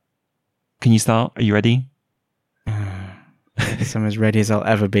Can you start? Are you ready? I guess I'm as ready as I'll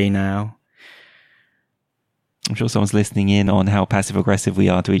ever be now. I'm sure someone's listening in on how passive-aggressive we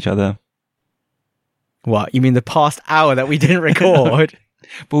are to each other. What? You mean the past hour that we didn't record?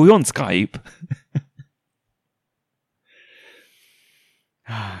 But we're on Skype.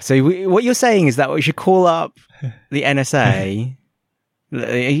 So what you're saying is that we should call up the NSA.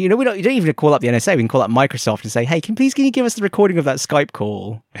 You don't even call up the NSA. We can call up Microsoft and say, hey, can you give us the recording of that Skype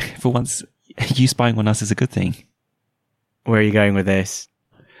call? For once, you spying on us is a good thing. Where are you going with this?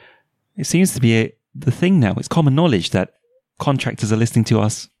 It seems to be the thing now. It's common knowledge that contractors are listening to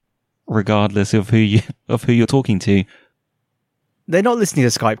us regardless of who you're talking to. They're not listening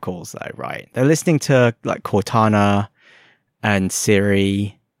to Skype calls though, right? They're listening to like Cortana and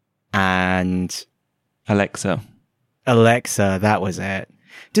Siri and Alexa, that was it.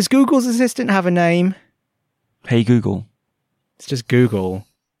 Does Google's assistant have a name? Hey Google. It's just Google.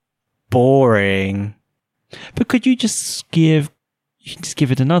 Boring. But could you just give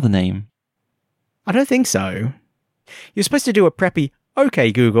it another name? I don't think so. You're supposed to do a preppy,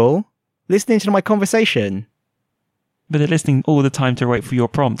 okay, Google, listening to my conversation. But they're listening all the time to wait for your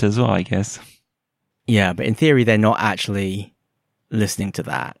prompt as well, I guess. Yeah, but in theory, they're not actually listening to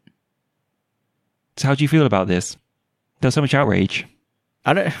that. So how do you feel about this? There's so much outrage.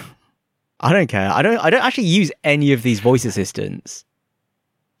 I don't care. I don't actually use any of these voice assistants.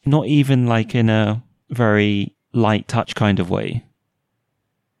 Not even like in a very light touch kind of way.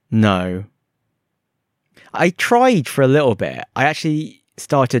 No. I tried for a little bit. I actually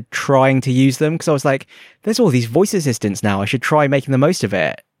started trying to use them because I was like, there's all these voice assistants now. I should try making the most of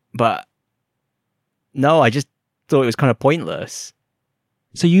it. But no, I just thought it was kind of pointless.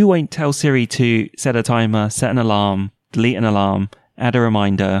 So you won't tell Siri to set a timer, set an alarm, delete an alarm, add a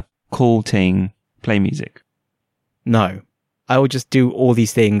reminder, call Ting, play music? No. I will just do all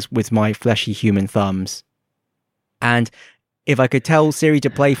these things with my fleshy human thumbs. And if I could tell Siri to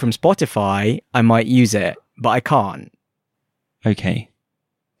play from Spotify, I might use it, but I can't. Okay.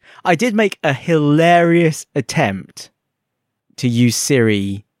 I did make a hilarious attempt to use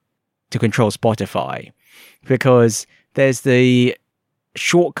Siri to control Spotify because there's the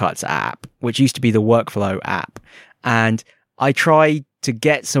Shortcuts app, which used to be the Workflow app. And I tried to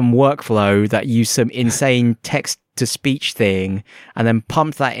get some workflow that used some insane text-to-speech thing and then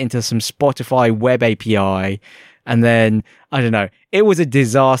pumped that into some Spotify web API. And then, I don't know, it was a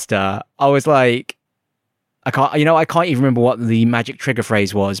disaster. I was like, I can't even remember what the magic trigger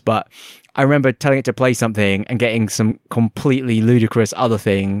phrase was, but I remember telling it to play something and getting some completely ludicrous other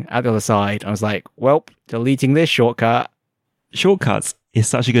thing at the other side. I was like, well, deleting this shortcut. Shortcuts is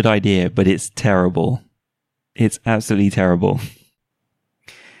such a good idea, but it's terrible. It's absolutely terrible.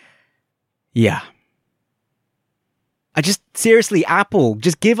 Yeah. Seriously, Apple,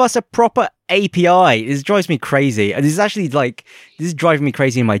 just give us a proper API. This drives me crazy. And this is driving me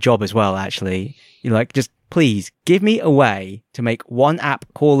crazy in my job as well, actually. You're like, just please give me a way to make one app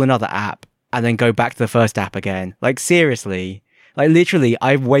call another app and then go back to the first app again. Like, seriously. Like, literally,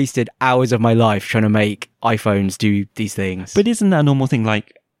 I've wasted hours of my life trying to make iPhones do these things. But isn't that a normal thing?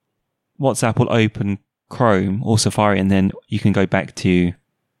 Like, WhatsApp will open Chrome or Safari and then you can go back to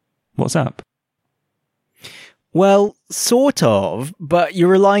WhatsApp. Well, sort of, but you're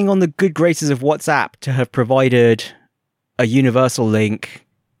relying on the good graces of WhatsApp to have provided a universal link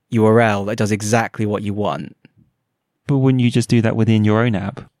URL that does exactly what you want. But wouldn't you just do that within your own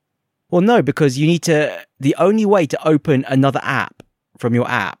app? Well, no, because the only way to open another app from your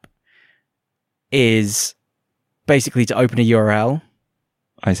app is basically to open a URL.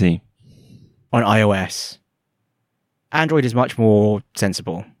 I see. On iOS. Android is much more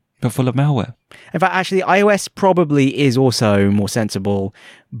sensible. But full of malware. In fact, actually, iOS probably is also more sensible,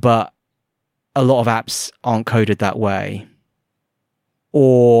 but a lot of apps aren't coded that way.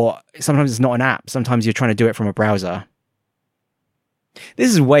 Or sometimes it's not an app. Sometimes you're trying to do it from a browser. This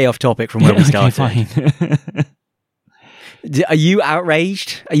is way off topic from where we started. Okay, fine. Are you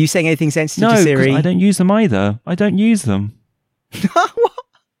outraged? Are you saying anything sensitive to Siri? No, I don't use them either. I don't use them. What?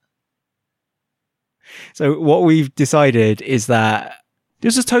 So what we've decided is that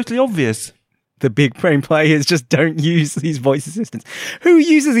this is totally obvious. The big brain players just don't use these voice assistants. Who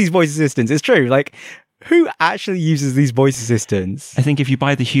uses these voice assistants? It's true. Like, who actually uses these voice assistants? I think if you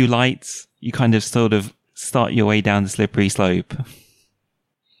buy the Hue lights, you kind of sort of start your way down the slippery slope.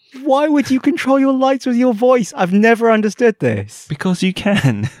 Why would you control your lights with your voice? I've never understood this. Because you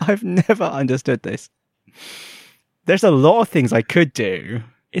can. I've never understood this. There's a lot of things I could do.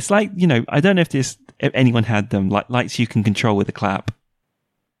 It's like, I don't know if anyone had them, like lights you can control with a clap.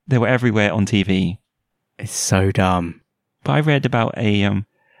 They were everywhere on TV. It's so dumb. But I read about a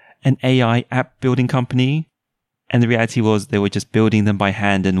an AI app building company. And the reality was they were just building them by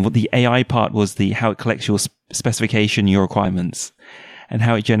hand. And what the AI part was how it collects your specification, your requirements, and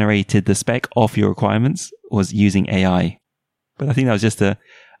how it generated the spec of your requirements was using AI. But I think that was just a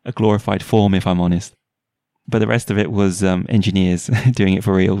glorified form, if I'm honest. But the rest of it was engineers doing it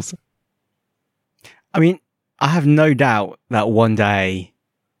for reals. I mean, I have no doubt that one day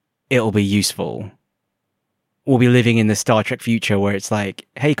it'll be useful. We'll be living in the Star Trek future where it's like,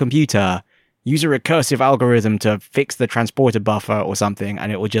 hey, computer, use a recursive algorithm to fix the transporter buffer or something,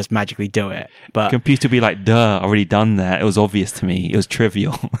 and it will just magically do it. But computer will be like, duh, I've already done that. It was obvious to me. It was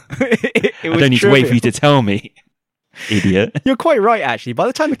trivial. it was I don't need to wait for you to tell me. Idiot. You're quite right, actually. By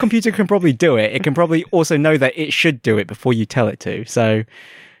the time the computer can probably do it, it can probably also know that it should do it before you tell it to. So,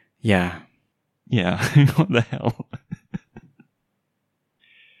 yeah. Yeah. What the hell?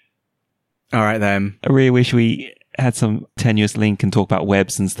 All right, then. I really wish we had some tenuous link and talk about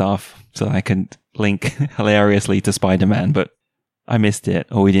webs and stuff so I can link hilariously to Spider-Man, but I missed it,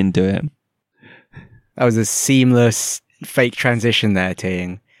 or we didn't do it. That was a seamless fake transition there,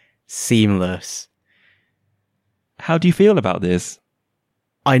 Ting. Seamless. How do you feel about this?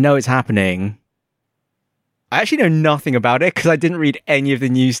 I know it's happening. I actually know nothing about it because I didn't read any of the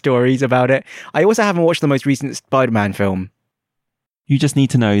news stories about it. I also haven't watched the most recent Spider-Man film. You just need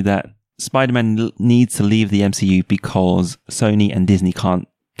to know that Spider-Man needs to leave the MCU because Sony and Disney can't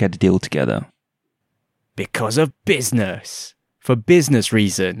get a deal together. Because of business. For business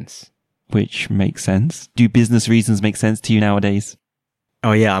reasons. Which makes sense. Do business reasons make sense to you nowadays?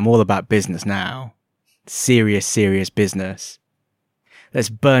 Oh yeah, I'm all about business now. Serious business. Let's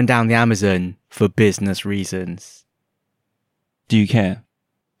burn down the Amazon for business reasons. Do you care?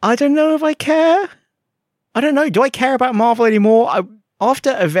 I don't know if I care. I don't know. Do I care about Marvel anymore?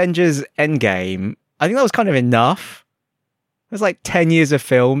 After Avengers Endgame, I think that was kind of enough. It was like 10 years of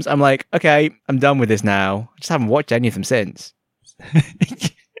films. I'm like, okay, I'm done with this now. I just haven't watched any of them since.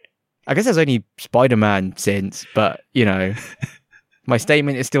 I guess there's only Spider-Man since, but, you know, my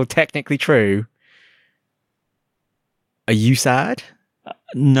statement is still technically true. Are you sad?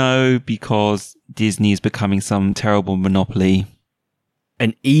 No, because Disney is becoming some terrible monopoly.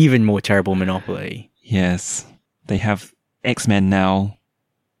 An even more terrible monopoly. Yes. They have X-Men now.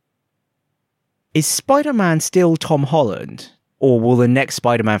 Is Spider-Man still Tom Holland? Or will the next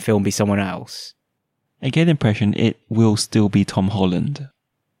Spider-Man film be someone else? I get the impression it will still be Tom Holland.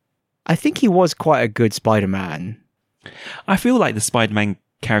 I think he was quite a good Spider-Man. I feel like the Spider-Man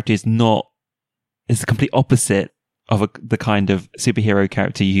character is the complete opposite of the kind of superhero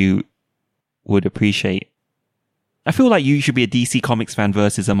character you would appreciate. I feel like you should be a DC Comics fan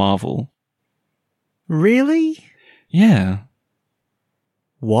versus a Marvel. Really? Yeah.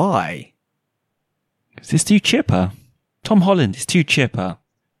 Why? Because it's too chipper. Tom Holland is too chipper.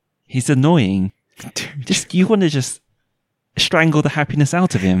 He's annoying. You want to just strangle the happiness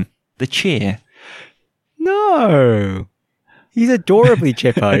out of him. The cheer. No. He's adorably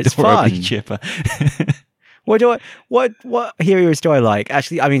chipper. It's adorably fun. Chipper. What heroes do I like?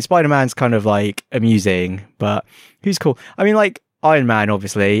 Actually, I mean, Spider-Man's kind of like amusing, but who's cool? I mean, like Iron Man,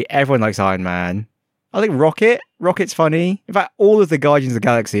 obviously. Everyone likes Iron Man. I like Rocket. Rocket's funny. In fact, all of the Guardians of the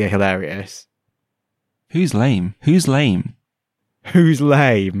Galaxy are hilarious. Who's lame? Who's lame? Who's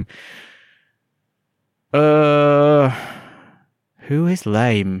lame? Who is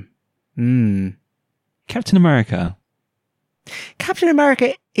lame? Captain America. Captain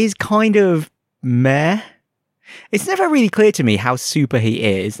America is kind of meh. It's never really clear to me how super he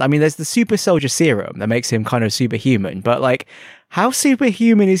is. I mean, there's the super soldier serum that makes him kind of superhuman, but like, how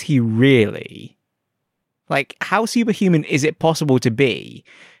superhuman is he really? Like, how superhuman is it possible to be,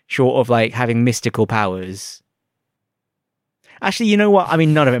 short of like having mystical powers? Actually, you know what? I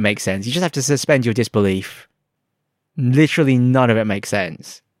mean, none of it makes sense. You just have to suspend your disbelief. Literally none of it makes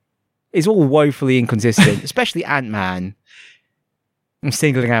sense. It's all woefully inconsistent, especially Ant-Man. I'm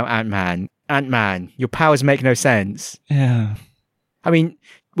singling out Ant-Man. Ant-Man, your powers make no sense. Yeah. I mean,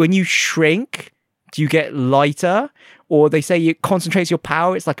 when you shrink, do you get lighter? Or they say it concentrates your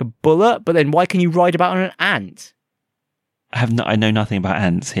power, it's like a bullet, but then why can you ride about on an ant? I know nothing about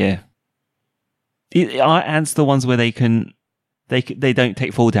ants here. Are ants the ones where they don't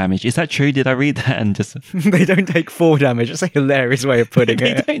take fall damage? Is that true? Did I read that and just... They don't take fall damage. That's a hilarious way of putting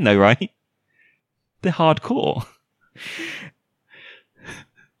they it. They don't know, right? They're hardcore.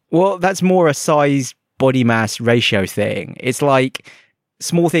 Well, that's more a size body mass ratio thing. It's like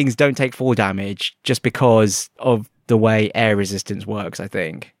small things don't take fall damage just because of the way air resistance works, I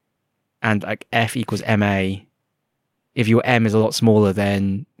think. And like F equals MA. If your M is a lot smaller,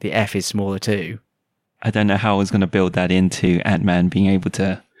 then the F is smaller too. I don't know how I was going to build that into Ant-Man being able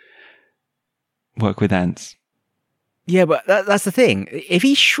to work with ants. Yeah, but that's the thing. If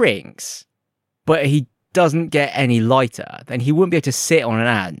he shrinks, but he doesn't get any lighter, then he wouldn't be able to sit on an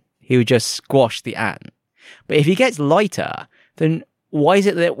ant. He would just squash the ant. But if he gets lighter, then why is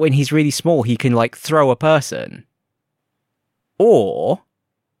it that when he's really small, he can like throw a person? Or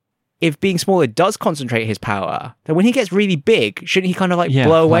if being smaller does concentrate his power, then when he gets really big, shouldn't he kind of like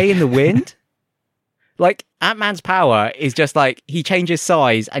blow away in the wind? Like Ant-Man's power is just like he changes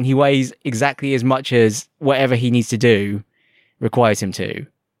size and he weighs exactly as much as whatever he needs to do requires him to.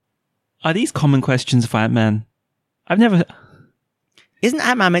 Are these common questions for Ant-Man? I've never... Isn't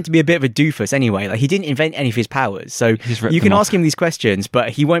Ant-Man meant to be a bit of a doofus anyway? Like, he didn't invent any of his powers, so you can ask him these questions, but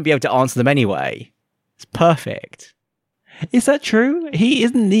he won't be able to answer them anyway. It's perfect. Is that true?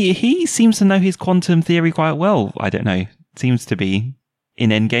 He seems to know his quantum theory quite well. I don't know. Seems to be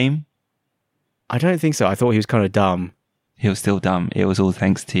in Endgame. I don't think so. I thought he was kind of dumb. He was still dumb. It was all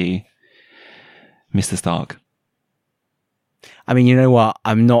thanks to Mr. Stark. I mean, you know what?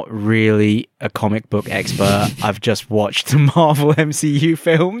 I'm not really a comic book expert. I've just watched the Marvel MCU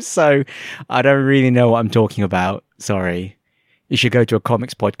films, so I don't really know what I'm talking about. Sorry. You should go to a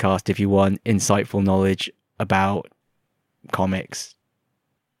comics podcast if you want insightful knowledge about comics.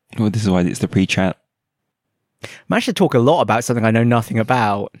 Well, this is why it's the pre-chat. I managed to talk a lot about something I know nothing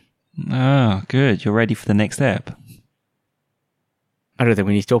about. Oh, good. You're ready for the next step. I don't think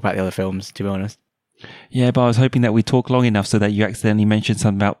we need to talk about the other films, to be honest. Yeah, but I was hoping that we talk long enough so that you accidentally mentioned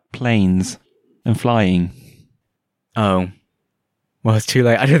something about planes and flying. Oh. Well, it's too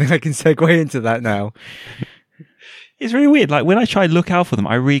late. I don't think I can segue into that now. It's really weird. Like, when I try to look out for them,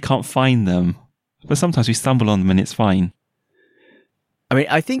 I really can't find them. But sometimes we stumble on them and it's fine. I mean,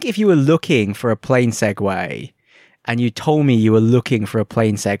 I think if you were looking for a plane segue and you told me you were looking for a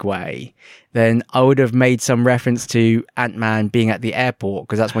plane segue, then I would have made some reference to Ant-Man being at the airport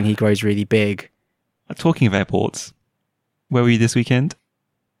because that's when he grows really big. Talking of airports, where were you this weekend?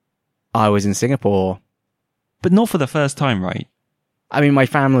 I was in Singapore. But not for the first time, right? I mean, my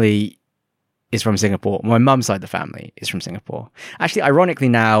family is from Singapore. My mum's side of the family is from Singapore. Actually, ironically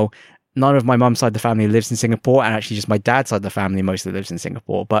now, none of my mum's side of the family lives in Singapore, and actually just my dad's side of the family mostly lives in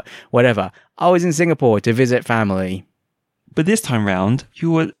Singapore. But whatever. I was in Singapore to visit family. But this time round,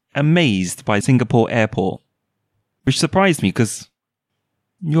 you were amazed by Singapore airport, which surprised me because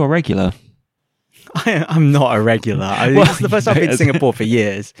you're a regular. I'm not a regular. This is the first time I've been to Singapore for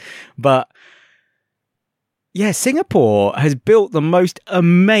years. But yeah, Singapore has built the most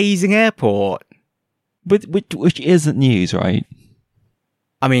amazing airport. Which isn't news, right?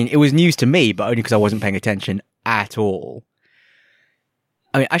 I mean, it was news to me, but only because I wasn't paying attention at all.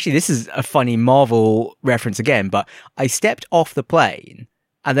 I mean, actually, this is a funny Marvel reference again, but I stepped off the plane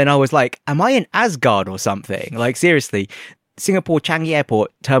and then I was like, am I in Asgard or something? Like, seriously, Singapore Changi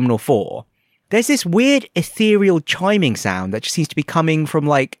Airport, Terminal 4. There's this weird ethereal chiming sound that just seems to be coming from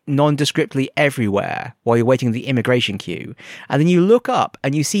like nondescriptly everywhere while you're waiting in the immigration queue. And then you look up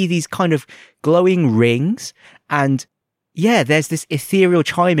and you see these kind of glowing rings. And yeah, there's this ethereal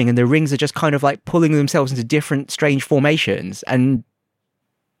chiming and the rings are just kind of like pulling themselves into different strange formations. And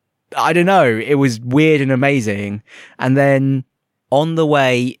I don't know, it was weird and amazing. And then on the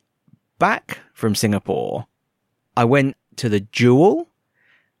way back from Singapore, I went to the Jewel,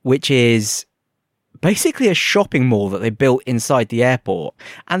 which is basically a shopping mall that they built inside the airport.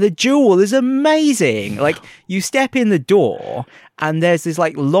 And the Jewel is amazing. Like, you step in the door and there's this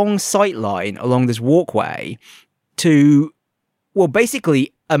like long sight line along this walkway to, well,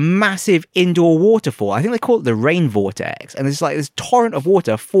 basically a massive indoor waterfall. I think they call it the rain vortex. And there's like this torrent of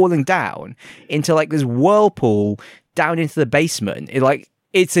water falling down into like this whirlpool down into the basement.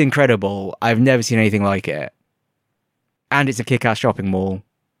 It's incredible. I've never seen anything like it. And it's a kick-ass shopping mall.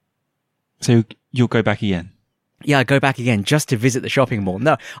 So you'll go back again? Yeah, I go back again just to visit the shopping mall.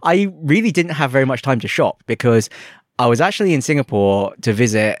 No, I really didn't have very much time to shop because I was actually in Singapore to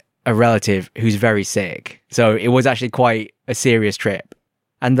visit a relative who's very sick. So it was actually quite a serious trip.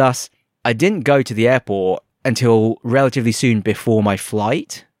 And thus, I didn't go to the airport until relatively soon before my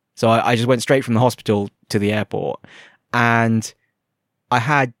flight. So I just went straight from the hospital to the airport. And I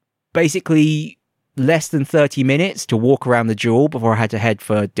had basically less than 30 minutes to walk around the Jewel before I had to head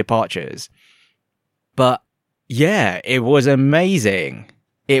for departures. But yeah, it was amazing.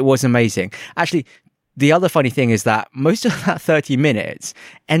 It was amazing. Actually, the other funny thing is that most of that 30 minutes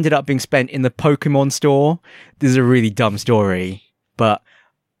ended up being spent in the Pokemon store. This is a really dumb story, but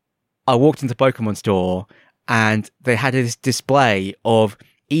I walked into the Pokemon store and they had this display of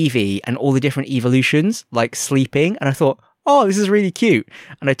Eevee and all the different evolutions, like sleeping. And I thought, oh, this is really cute.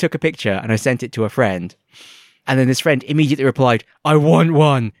 And I took a picture and I sent it to a friend. And then this friend immediately replied, I want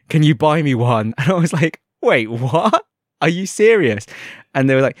one. Can you buy me one? And I was like, wait, what? Are you serious? And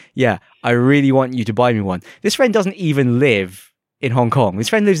they were like, yeah, I really want you to buy me one. This friend doesn't even live in Hong Kong. This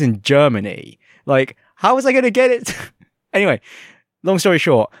friend lives in Germany. Like, how was I going to get it? Anyway, long story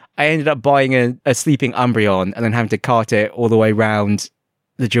short, I ended up buying a sleeping Umbreon and then having to cart it all the way round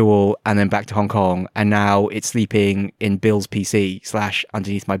the Jewel and then back to Hong Kong. And now it's sleeping in Bill's PC /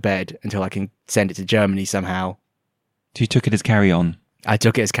 underneath my bed until I can send it to Germany somehow. So you took it as carry-on? I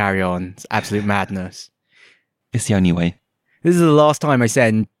took it as carry-on. It's absolute madness. It's the only way. This is the last time I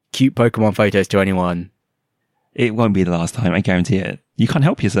send cute Pokemon photos to anyone. It won't be the last time, I guarantee it. You can't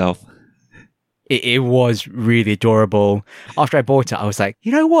help yourself. It was really adorable. After I bought it, I was like,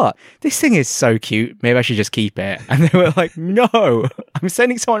 you know what? This thing is so cute. Maybe I should just keep it. And they were like, no, I'm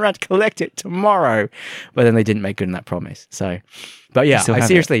sending someone around to collect it tomorrow. But then they didn't make good on that promise. So, but yeah,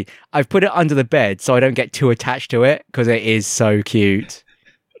 I've put it under the bed so I don't get too attached to it because it is so cute.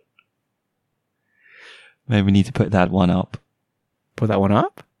 Maybe we need to put that one up. Put that one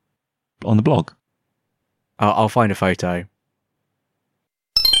up? On the blog. I'll find a photo.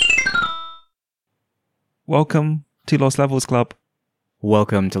 Welcome to Lost Levels Club.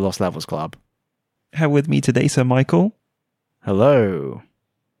 Welcome to Lost Levels Club. How with me today, Sir Michael? Hello.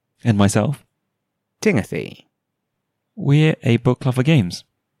 And myself? Timothy. We're a book club of games.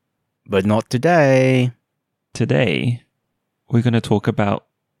 But not today. Today, we're going to talk about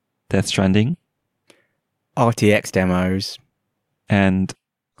Death Stranding. RTX demos. And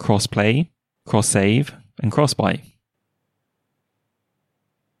cross-play, cross-save, and cross-buy.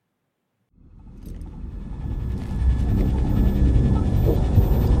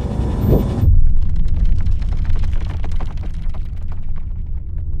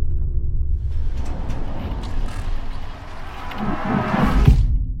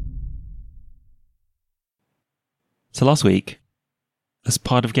 So last week, as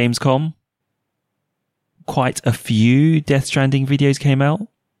part of Gamescom, quite a few Death Stranding videos came out,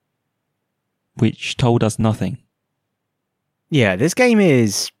 which told us nothing. Yeah, this game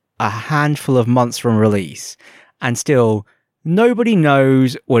is a handful of months from release, and still nobody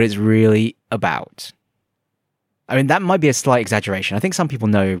knows what it's really about. I mean, that might be a slight exaggeration. I think some people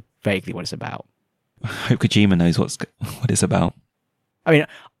know vaguely what it's about. I hope Kojima knows what it's about. I mean,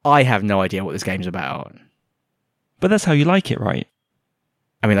 I have no idea what this game's about. But that's how you like it, right?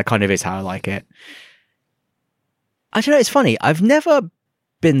 I mean, that kind of is how I like it. I don't know, it's funny. I've never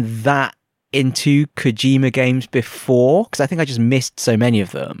been that into Kojima games before, because I think I just missed so many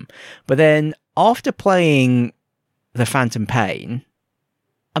of them. But then, after playing The Phantom Pain,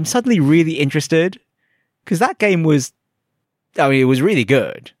 I'm suddenly really interested, because that game was, I mean, it was really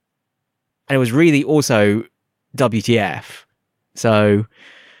good. And it was really also WTF. So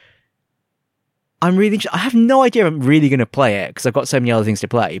I'm really, I have no idea I'm really going to play it because I've got so many other things to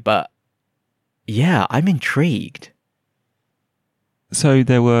play, but yeah, I'm intrigued. So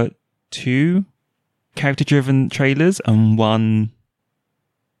there were 2 character-driven trailers and 1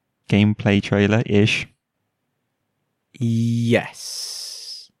 gameplay trailer-ish.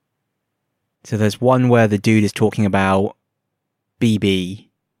 Yes. So there's one where the dude is talking about BB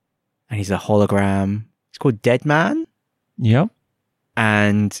and he's a hologram. It's called Dead Man. Yep.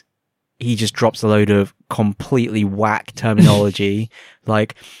 And he just drops a load of completely whack terminology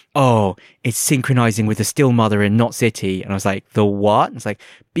like, oh, it's synchronizing with the Still Mother in Knot City. And I was like, the what? And it's like,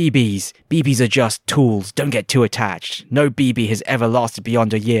 BBs are just tools. Don't get too attached. No BB has ever lasted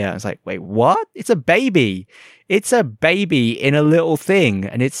beyond a year. I was like, wait, what? It's a baby. It's a baby in a little thing.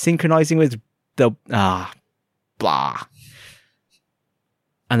 And it's synchronizing with the, blah.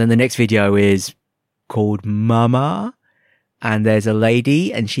 And then the next video is called Mama. And there's a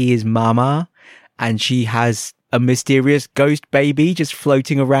lady and she is Mama and she has a mysterious ghost baby just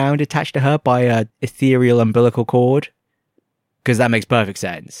floating around attached to her by a ethereal umbilical cord. Because that makes perfect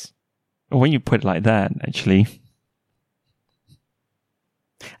sense. When you put it like that, actually.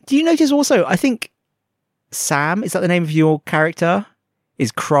 Do you notice also, I think Sam, is that the name of your character,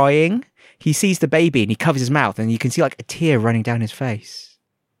 is crying. He sees the baby and he covers his mouth and you can see like a tear running down his face.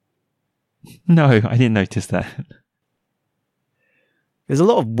 No, I didn't notice that. There's a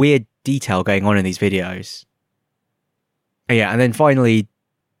lot of weird detail going on in these videos. Yeah, and then finally,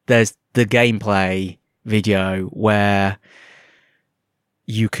 there's the gameplay video where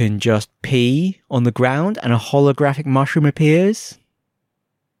you can just pee on the ground and a holographic mushroom appears.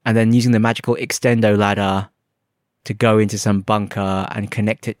 And then using the magical extendo ladder to go into some bunker and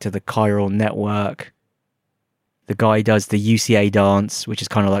connect it to the chiral network. The guy does the UCA dance, which is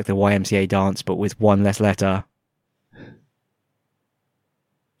kind of like the YMCA dance, but with one less letter.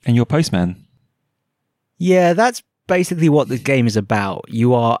 And you're Postman. Yeah, that's basically what the game is about.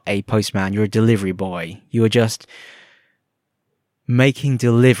 You are a postman, you're a delivery boy. You are just making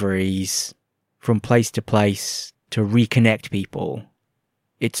deliveries from place to place to reconnect people.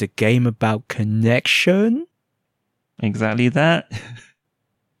 It's a game about connection. Exactly that.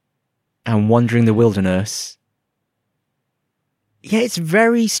 And wandering the wilderness. Yeah, it's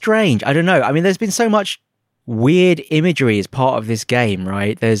very strange. I don't know. I mean, there's been so much weird imagery as part of this game,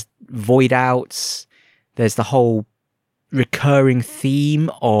 right? There's void outs. There's the whole recurring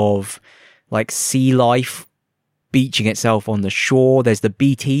theme of like sea life beaching itself on the shore. There's the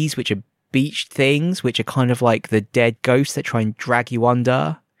BTs, which are beach things, which are kind of like the dead ghosts that try and drag you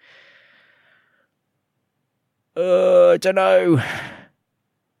under. I don't know.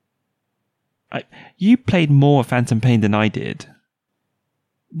 You played more Phantom Pain than I did.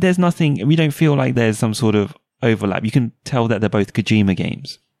 There's nothing, we don't feel like there's some sort of overlap. You can tell that they're both Kojima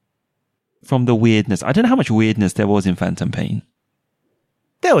games. From the weirdness. I don't know how much weirdness there was in Phantom Pain.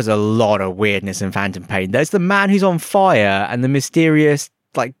 There was a lot of weirdness in Phantom Pain. There's the man who's on fire and the mysterious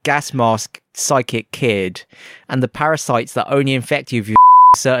like gas mask psychic kid and the parasites that only infect you if you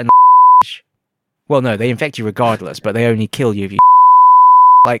certain well, no, they infect you regardless, but they only kill you if you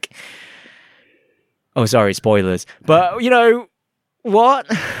like. Oh, sorry, spoilers. But, you know, what?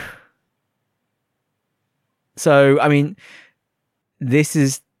 So, I mean, this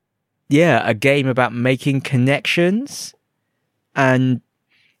is, yeah, a game about making connections. And,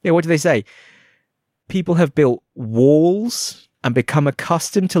 yeah, what do they say? People have built walls and become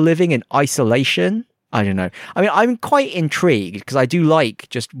accustomed to living in isolation. I don't know. I mean, I'm quite intrigued because I do like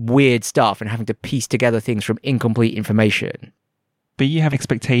just weird stuff and having to piece together things from incomplete information. But you have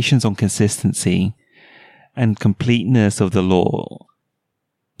expectations on consistency and completeness of the lore.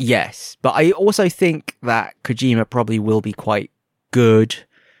 Yes, but I also think that Kojima probably will be quite good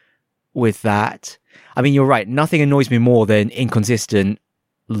with that. I mean, you're right. Nothing annoys me more than inconsistent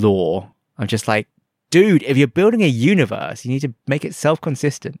lore. I'm just like, dude, if you're building a universe, you need to make it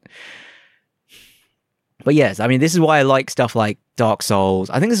self-consistent. But yes, I mean, this is why I like stuff like Dark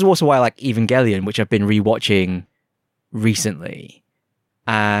Souls. I think this is also why I like Evangelion, which I've been rewatching recently.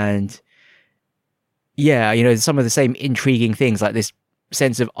 And yeah, you know, some of the same intriguing things, like this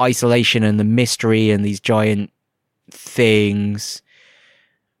sense of isolation and the mystery and these giant things,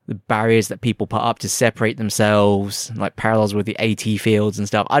 the barriers that people put up to separate themselves, like parallels with the AT fields and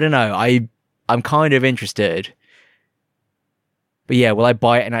stuff. I don't know. I'm kind of interested. But yeah, will I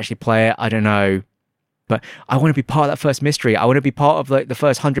buy it and actually play it? I don't know. But I want to be part of that first mystery. I want to be part of like the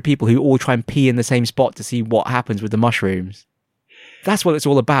first 100 people who all try and pee in the same spot to see what happens with the mushrooms. That's what it's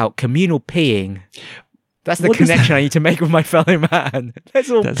all about. Communal peeing. That's the connection I need to make with my fellow man.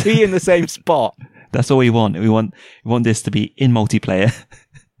 Let's all pee in the same spot. That's all we want. We want this to be in multiplayer.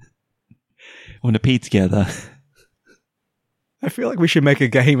 We want to pee together. I feel like we should make a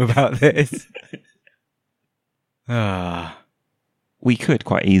game about this. We could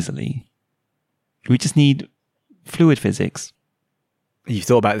quite easily. We just need fluid physics. You've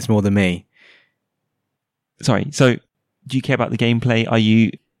thought about this more than me. Sorry, so do you care about the gameplay?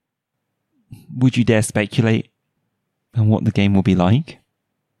 Would you dare speculate on what the game will be like?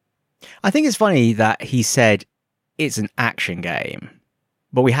 I think it's funny that he said it's an action game,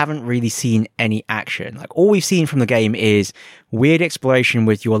 but we haven't really seen any action. Like, all we've seen from the game is weird exploration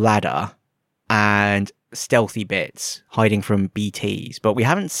with your ladder and stealthy bits hiding from BTs, but we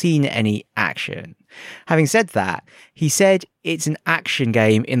haven't seen any action. Having said that, he said it's an action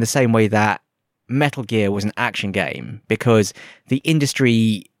game in the same way that Metal Gear was an action game, because the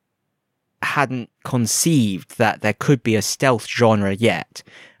industry hadn't conceived that there could be a stealth genre yet,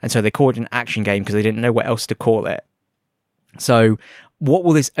 and so they called it an action game because they didn't know what else to call it. So what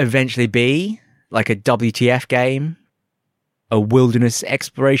will this eventually be? Like a WTF game? A wilderness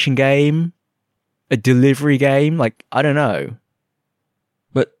exploration game? A delivery game? Like, I don't know.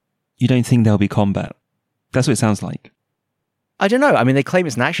 But you don't think there'll be combat? That's what it sounds like. I don't know. I mean, they claim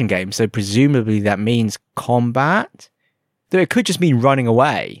it's an action game, so presumably that means combat. Though it could just mean running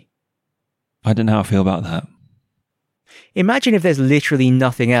away. I don't know how I feel about that. Imagine if there's literally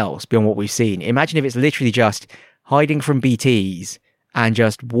nothing else beyond what we've seen. Imagine if it's literally just hiding from BTs and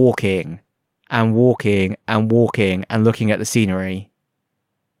just walking and walking and walking and looking at the scenery.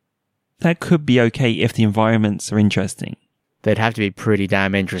 That could be okay if the environments are interesting. They'd have to be pretty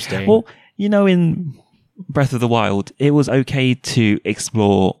damn interesting. Well, you know, in Breath of the Wild, it was okay to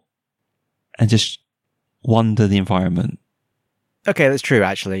explore and just wander the environment. Okay, that's true,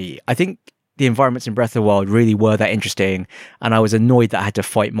 actually. I think the environments in Breath of the Wild really were that interesting, and I was annoyed that I had to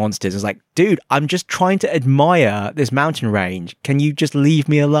fight monsters. I was like, dude, I'm just trying to admire this mountain range. Can you just leave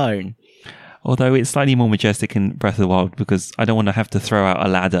me alone? Although it's slightly more majestic in Breath of the Wild because I don't want to have to throw out a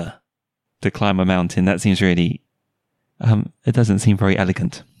ladder to climb a mountain. That seems really... it doesn't seem very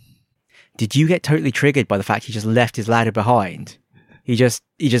elegant. Did you get totally triggered by the fact he just left his ladder behind? He just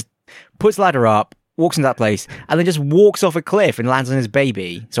puts the ladder up, walks into that place, and then just walks off a cliff and lands on his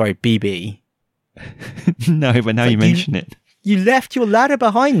baby. Sorry, BB. No, but now you mention it. You left your ladder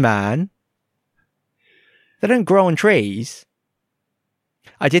behind, man. They don't grow on trees.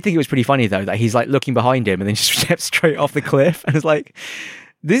 I did think it was pretty funny, though, that he's like looking behind him and then just steps straight off the cliff. And it's like,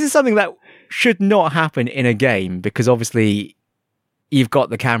 this is something that should not happen in a game because obviously you've got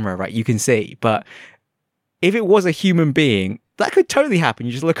the camera, right? You can see. But if it was a human being, that could totally happen.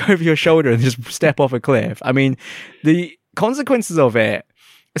 You just look over your shoulder and just step off a cliff. I mean, the consequences of it,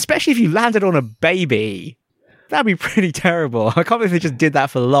 especially if you landed on a baby, that'd be pretty terrible. I can't believe they just did that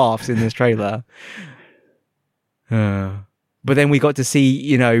for laughs in this trailer. But then we got to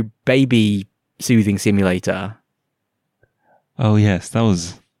see, baby soothing simulator. Oh, yes, that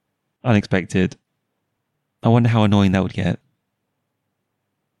was unexpected. I wonder how annoying that would get.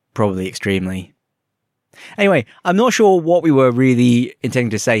 Probably extremely. Anyway, I'm not sure what we were really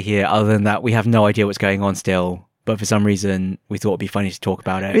intending to say here other than that we have no idea what's going on still. But for some reason, we thought it'd be funny to talk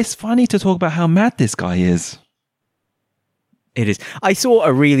about it. It's funny to talk about how mad this guy is. It is. I saw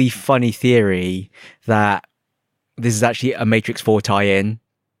a really funny theory that this is actually a Matrix 4 tie-in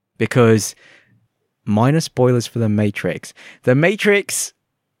because, minor spoilers for The Matrix. The Matrix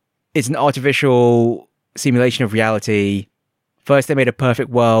is an artificial simulation of reality. First, they made a perfect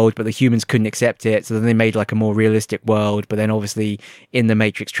world, but the humans couldn't accept it. So then they made like a more realistic world. But then obviously in the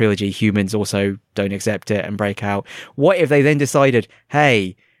Matrix trilogy, humans also don't accept it and break out. What if they then decided,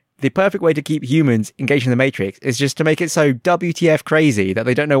 hey, the perfect way to keep humans engaged in the Matrix is just to make it so WTF crazy that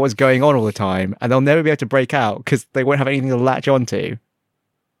they don't know what's going on all the time and they'll never be able to break out because they won't have anything to latch onto.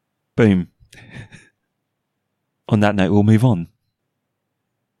 Boom. On that note, we'll move on.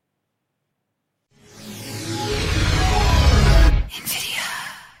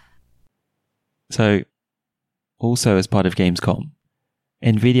 So, also as part of Gamescom,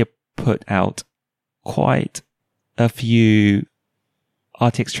 Nvidia put out quite a few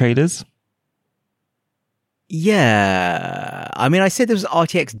RTX trailers. Yeah. I mean, I said there was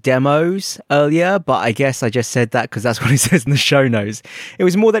RTX demos earlier, but I guess I just said that because that's what it says in the show notes. It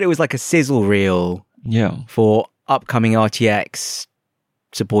was more that it was like a sizzle reel for upcoming RTX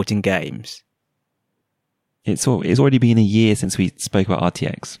supporting games. It's already been a year since we spoke about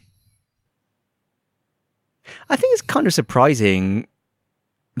RTX. I think it's kind of surprising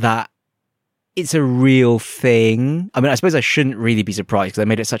that it's a real thing. I mean, I suppose I shouldn't really be surprised because they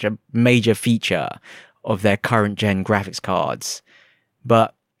made it such a major feature of their current gen graphics cards.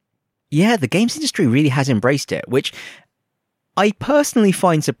 But yeah, the games industry really has embraced it, which I personally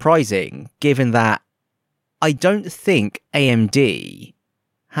find surprising given that I don't think AMD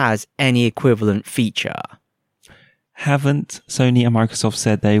has any equivalent feature. Haven't Sony and Microsoft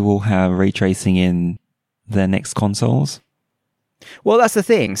said they will have ray tracing in their next consoles? Well, that's the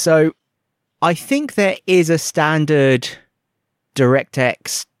thing. So I think there is a standard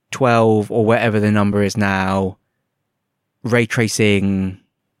DirectX 12 or whatever the number is now ray tracing,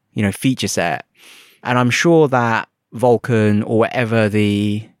 feature set. And I'm sure that Vulkan or whatever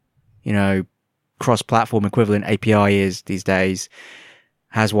the, cross-platform equivalent API is these days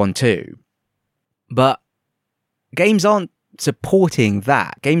has one too. But games aren't supporting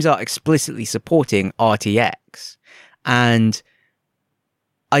that. Games are explicitly supporting RTX. And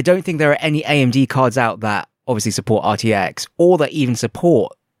I don't think there are any AMD cards out that obviously support RTX or that even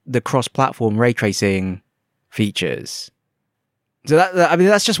support the cross-platform ray tracing features. So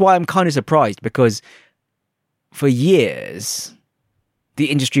that's just why I'm kind of surprised because for years,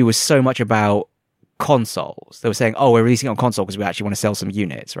 the industry was so much about consoles. They were saying, oh, we're releasing it on console because we actually want to sell some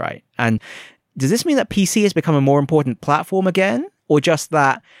units, right? And does this mean that PC has become a more important platform again? Or just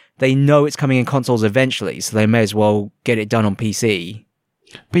that they know it's coming in consoles eventually, so they may as well get it done on PC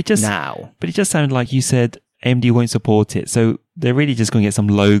now? But it just sounded like you said AMD won't support it. So they're really just going to get some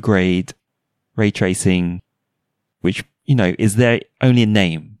low-grade ray tracing, which, is there only a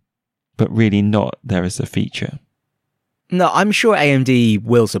name, but really not there as a feature. No, I'm sure AMD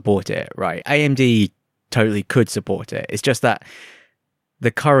will support it, right? AMD totally could support it. It's just that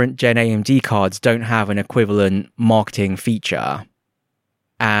the current gen AMD cards don't have an equivalent marketing feature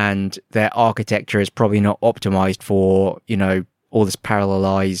and their architecture is probably not optimized for, all this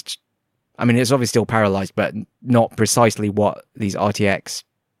parallelized. I mean, it's obviously still parallelized, but not precisely what these RTX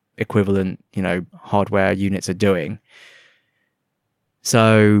equivalent, hardware units are doing.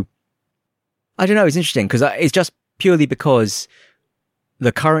 So I don't know. It's interesting because it's just purely because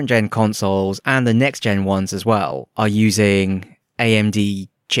the current gen consoles and the next gen ones as well are using AMD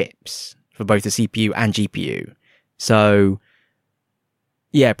chips for both the CPU and GPU. So,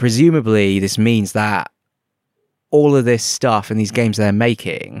 yeah, presumably this means that all of this stuff and these games they're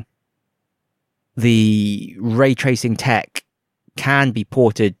making, the ray tracing tech can be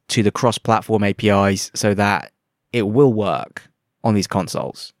ported to the cross-platform APIs so that it will work on these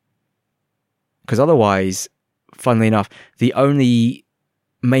consoles. Because otherwise, funnily enough, the only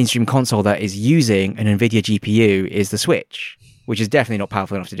mainstream console that is using an NVIDIA GPU is the Switch, which is definitely not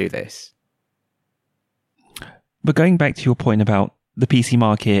powerful enough to do this. But going back to your point about the PC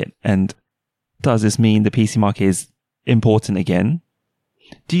market, and does this mean the PC market is important again?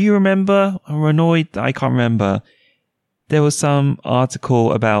 Do you remember, Renoid? I can't remember. There was some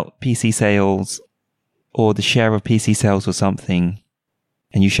article about PC sales or the share of PC sales or something,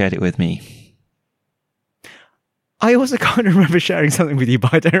 and you shared it with me. I also can't remember sharing something with you,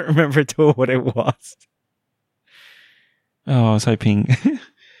 but I don't remember at all what it was. Oh, I was hoping.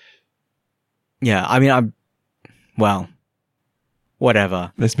 Yeah, I mean, well,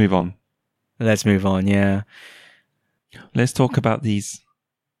 whatever. Let's move on. Yeah. Let's talk about these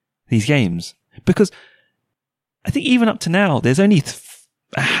games. Because I think even up to now, there's only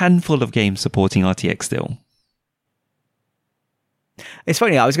a handful of games supporting RTX still. It's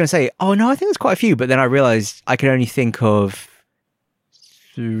funny, I was going to say, oh no, I think there's quite a few, but then I realized I could only think of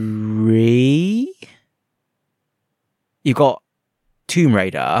 3. You got Tomb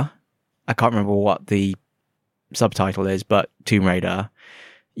Raider. I can't remember what the subtitle is, but Tomb Raider.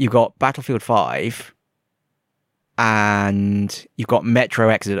 You've got Battlefield 5. And you've got Metro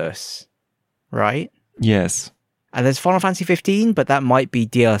Exodus, right? Yes. And there's Final Fantasy 15, but that might be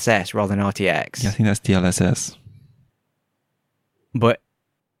DLSS rather than RTX. Yeah, I think that's DLSS. But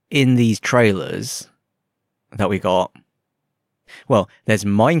in these trailers that we got, well, there's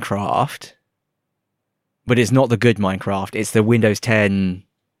Minecraft, but it's not the good Minecraft. It's the Windows 10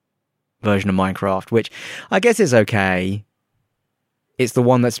 version of Minecraft, which I guess is okay. It's the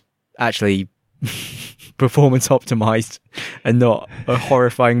one that's actually performance optimized and not a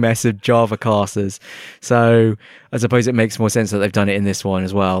horrifying mess of Java classes. So I suppose it makes more sense that they've done it in this one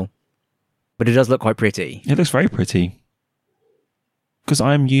as well. But it does look quite pretty. It looks very pretty. Because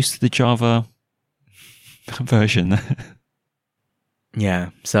I'm used to the Java version. Yeah,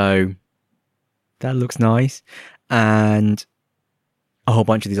 so that looks nice. And a whole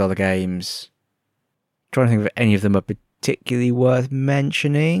bunch of these other games. Trying to think if any of them are particularly worth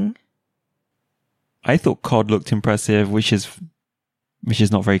mentioning. I thought COD looked impressive, which is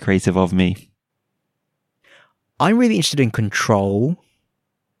not very creative of me. I'm really interested in Control,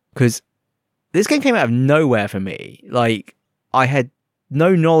 because this game came out of nowhere for me. Like, I had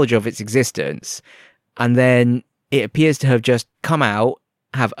no knowledge of its existence, and then it appears to have just come out,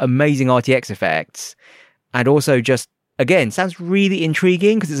 have amazing RTX effects, and also just, again, sounds really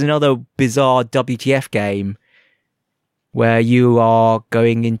intriguing, because it's another bizarre WTF game where you are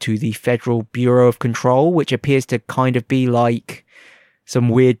going into the Federal Bureau of Control, which appears to kind of be like some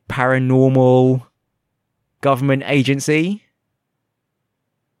weird paranormal government agency.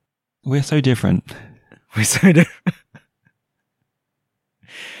 We're so different.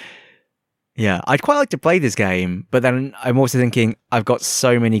 Yeah, I'd quite like to play this game, but then I'm also thinking I've got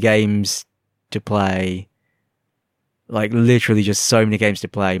so many games to play. Like, literally just so many games to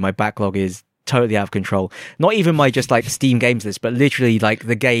play. My backlog is totally out of control. Not even my just like Steam games list, but literally like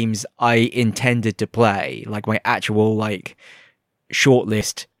the games I intended to play, like my actual like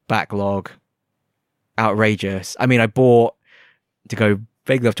shortlist backlog. Outrageous. I mean, I bought, to go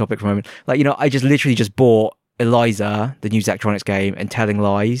vaguely off topic for a moment, like, you know, I just literally just bought Eliza, the new Zachtronics game, and Telling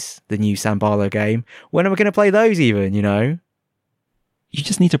Lies, the new Sam Barlow game. When am I going to play those even, you know? You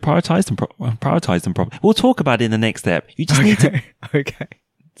just need to prioritize them properly. We'll talk about it in the next step. You just need to... Okay.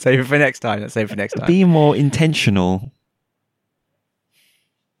 Save it for next time. Let's save it for next time. Be more intentional.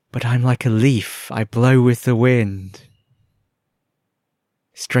 But I'm like a leaf. I blow with the wind.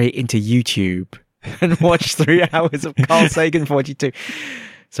 Straight into YouTube and watch 3 hours of Carl Sagan 42.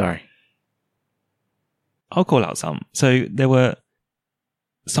 Sorry. I'll call out some. So there were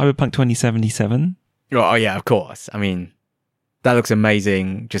Cyberpunk 2077. Oh, yeah, of course. I mean, that looks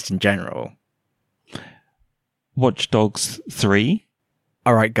amazing just in general. Watch Dogs 3.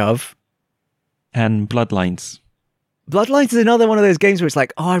 All right, Gov. And Bloodlines. Bloodlines is another one of those games where it's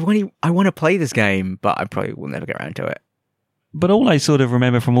like, oh, I want to play this game, but I probably will never get around to it. But all I sort of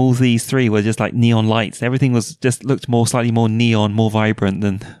remember from all these 3 were just like neon lights. Everything was just looked slightly more neon, more vibrant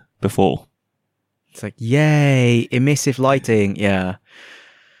than before. It's like, yay, emissive lighting. Yeah.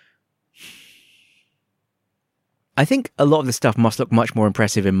 I think a lot of the stuff must look much more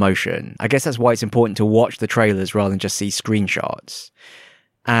impressive in motion. I guess that's why it's important to watch the trailers rather than just see screenshots.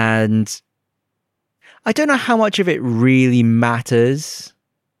 And I don't know how much of it really matters.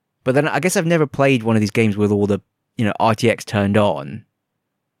 But then I guess I've never played one of these games with all the, RTX turned on.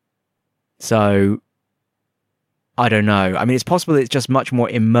 So I don't know. I mean, it's possible it's just much more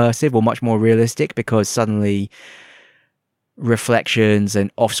immersive or much more realistic because suddenly reflections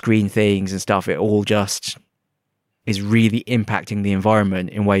and off-screen things and stuff, it all just is really impacting the environment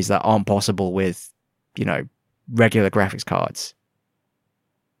in ways that aren't possible with, regular graphics cards.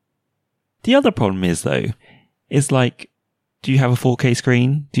 The other problem is, though, is like, do you have a 4K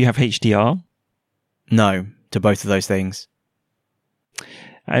screen? Do you have HDR? No, to both of those things.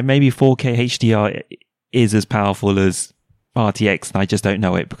 Maybe 4K HDR is as powerful as RTX, and I just don't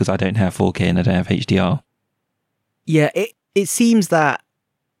know it because I don't have 4K and I don't have HDR. Yeah, it seems that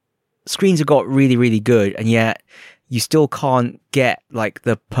screens have got really, really good, and yet you still can't get like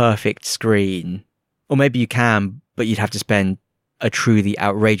the perfect screen. Or maybe you can, but you'd have to spend a truly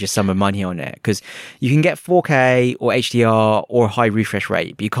outrageous sum of money on it, because you can get 4K or HDR or high refresh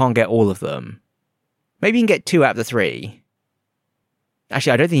rate, but you can't get all of them. Maybe you can get 2 out of the 3.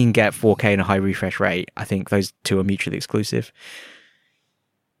 Actually, I don't think you can get 4K and a high refresh rate. I think those 2 are mutually exclusive.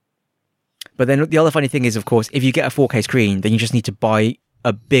 But then the other funny thing is, of course, if you get a 4K screen, then you just need to buy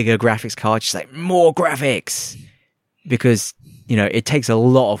a bigger graphics card, just like more graphics, because, it takes a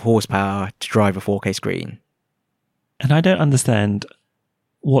lot of horsepower to drive a 4K screen. And I don't understand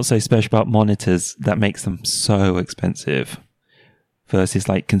what's so special about monitors that makes them so expensive versus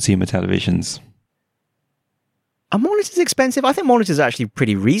like consumer televisions. Are monitors expensive? I think monitors are actually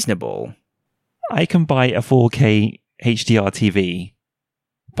pretty reasonable. I can buy a 4K HDR TV,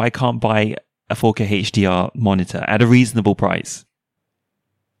 but I can't buy a 4K HDR monitor at a reasonable price.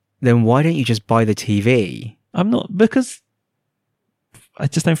 Then why don't you just buy the TV? Because I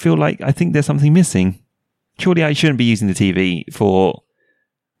just don't feel like, I think there's something missing. Surely I shouldn't be using the TV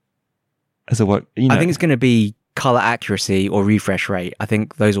as a work. I think it's going to be color accuracy or refresh rate. I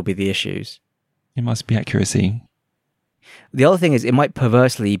think those will be the issues. It must be accuracy. The other thing is it might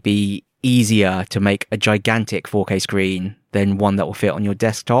perversely be easier to make a gigantic 4K screen than one that will fit on your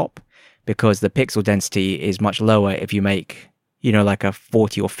desktop, because the pixel density is much lower if you make, like a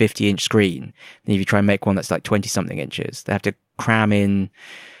 40 or 50 inch screen than if you try and make one that's like 20 something inches. They have to cram in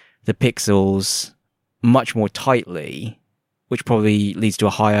the pixels much more tightly, which probably leads to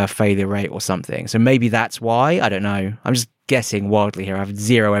a higher failure rate or something. So maybe that's why. I don't know. I'm just guessing wildly here. I have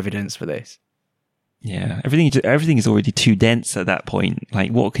zero evidence for this. Yeah, everything is already too dense at that point.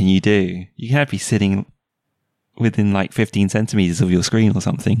 Like, what can you do? You can be sitting within like 15 centimeters of your screen or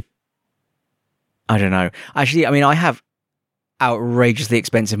something. I don't know. Actually, I mean, I have outrageously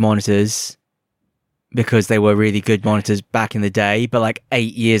expensive monitors because they were really good monitors back in the day, but like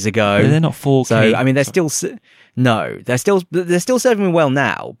 8 years ago. But they're not 4K. So, I mean, they're still serving me well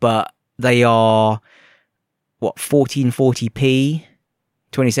now, but they are, 1440p,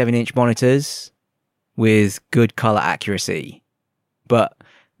 27-inch monitors with good color accuracy. But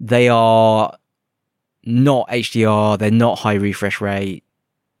they are not HDR, they're not high refresh rate.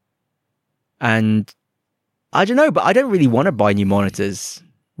 And I don't know, but I don't really want to buy new monitors,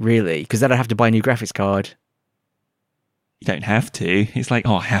 really, because then I'd have to buy a new graphics card. You don't have to. It's like,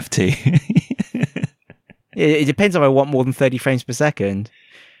 I have to. It depends if I want more than 30 frames per second.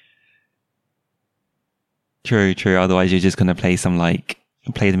 True. Otherwise, you're just going to play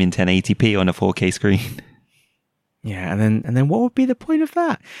play them in 1080p on a 4K screen. Yeah, and then what would be the point of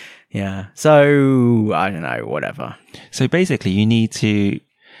that? Yeah, so I don't know, whatever. So basically, you need to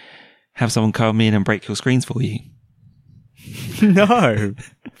have someone come in and break your screens for you. No,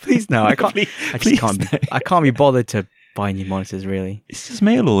 please no. I can't. Please, I just can't. no. I can't be bothered to buy new monitors. Really, It's just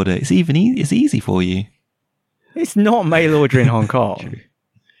mail order. It's it's easy for you. it's not mail order in Hong Kong.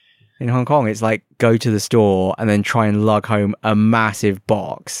 In Hong Kong, it's like go to the store and then try and lug home a massive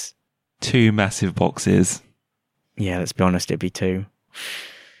box. 2 massive boxes. Yeah, let's be honest, it'd be 2.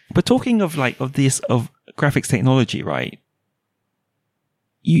 But talking of graphics technology, right?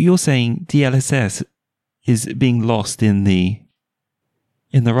 You're saying DLSS is being lost in the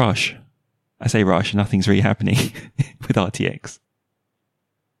rush. I say rush, nothing's really happening with RTX.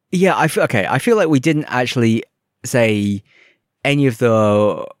 Yeah, I feel like we didn't actually say any of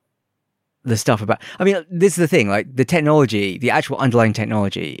the stuff about. I mean, this is the thing. Like the technology, the actual underlying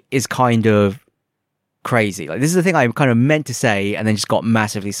technology, is kind of crazy. Like this is the thing I kind of meant to say, and then just got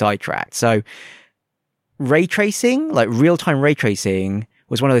massively sidetracked. So, ray tracing, like real-time ray tracing,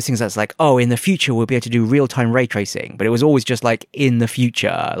 was one of those things that's like, oh, in the future we'll be able to do real-time ray tracing, but it was always just like in the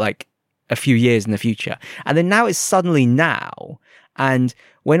future, like a few years in the future. And then now it's suddenly now. And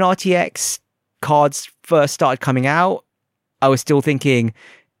when RTX cards first started coming out, I was still thinking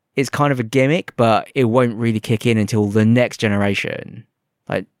it's kind of a gimmick, but it won't really kick in until the next generation.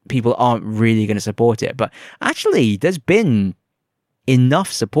 Like, people aren't really going to support it. But actually, there's been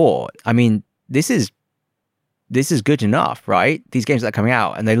enough support. I mean, this is good enough, right? These games that are coming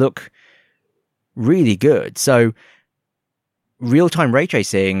out, and they look really good. So real-time ray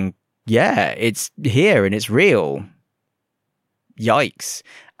tracing, yeah, it's here and it's real. Yikes.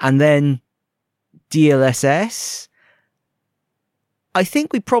 And then DLSS, I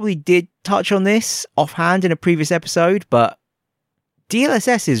think we probably did touch on this offhand in a previous episode, but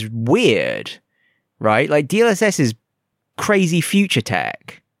DLSS is weird, right? Like, DLSS is crazy future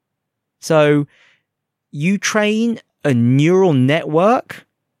tech. So you train a neural network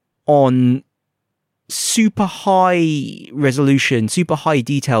on super high resolution, super high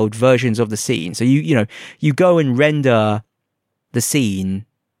detailed versions of the scene. So you go and render the scene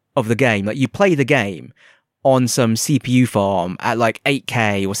of the game. Like, you play the game on some CPU farm at like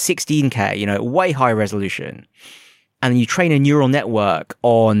 8K or 16K, way high resolution. And then you train a neural network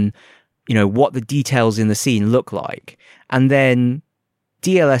on, what the details in the scene look like. And then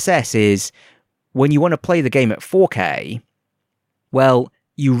DLSS is when you want to play the game at 4K, well,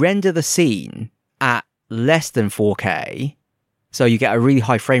 you render the scene at less than 4K, so you get a really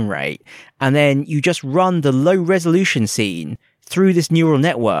high frame rate, and then you just run the low resolution scene through this neural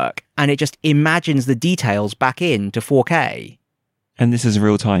network, and it just imagines the details back into 4K. And this is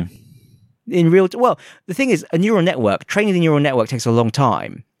real time. Well, the thing is, training the neural network takes a long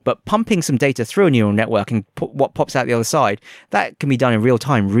time, but pumping some data through a neural network and what pops out the other side, that can be done in real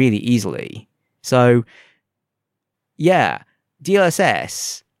time really easily. So, yeah,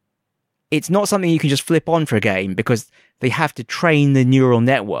 DLSS, it's not something you can just flip on for a game because they have to train the neural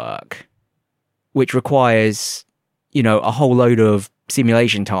network, which requires, a whole load of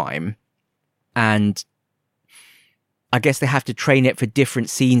simulation time. And I guess they have to train it for different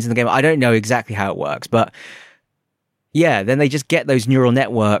scenes in the game. I don't know exactly how it works, but yeah, then they just get those neural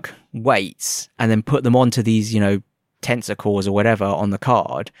network weights and then put them onto these, tensor cores or whatever on the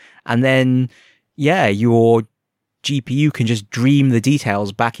card. And then, yeah, your GPU can just dream the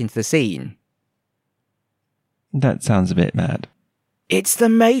details back into the scene. That sounds a bit mad. It's the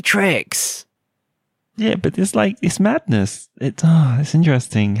Matrix. Yeah, but it's madness. It's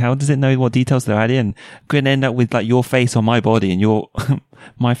interesting. How does it know what details to add in? Could end up with like your face on my body and your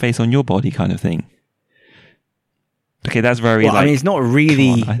my face on your body kind of thing. Okay, that's very. Well, I mean, it's not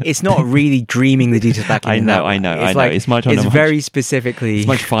really. It's not really dreaming the details back in. I know. It's much. It's very specifically. It's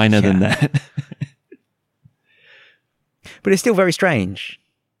much finer than that. But it's still very strange.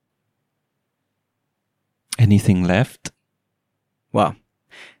 Anything left? Well,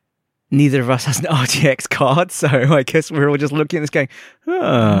 neither of us has an RTX card, so I guess we're all just looking at this going,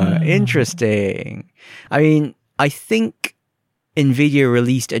 interesting. I mean, I think NVIDIA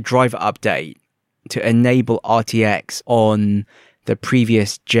released a driver update to enable RTX on the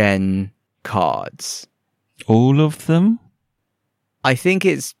previous gen cards. All of them? I think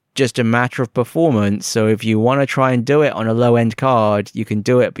it's just a matter of performance. So if you want to try and do it on a low-end card, you can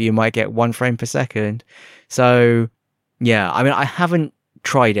do it, but you might get 1 frame per second. So, yeah, I mean, I haven't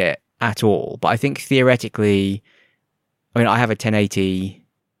tried it at all, but I think theoretically, I mean, I have a 1080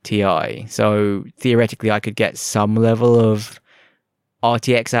 Ti, so theoretically I could get some level of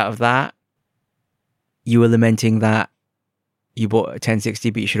RTX out of that. You were lamenting that you bought a 1060,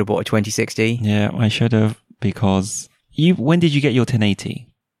 but you should have bought a 2060. Yeah, I should have, because when did you get your 1080?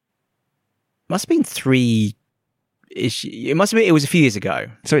 Must have been 3-ish. It must have been. It was a few years ago.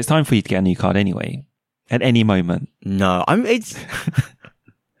 So it's time for you to get a new card anyway, at any moment. No, it's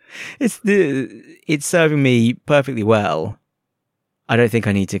serving me perfectly well. I don't think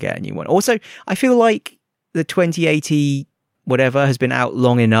I need to get a new one. Also, I feel like the 2080 whatever has been out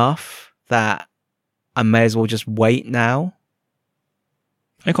long enough that I may as well just wait now.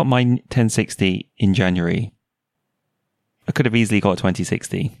 I got my 1060 in January. I could have easily got a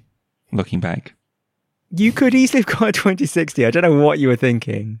 2060. Looking back, you could easily have got a 2060. I don't know what you were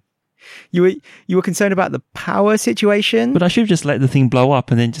thinking. You were concerned about the power situation, but I should have just let the thing blow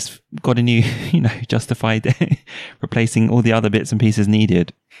up and then just got a new, justified replacing all the other bits and pieces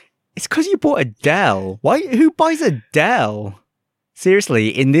needed. It's because you bought a Dell. Why? Who buys a Dell? Seriously,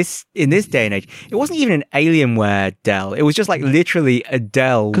 in this day and age, it wasn't even an Alienware Dell. It was just like literally a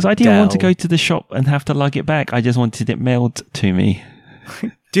Dell. Because I didn't want to go to the shop and have to lug it back. I just wanted it mailed to me.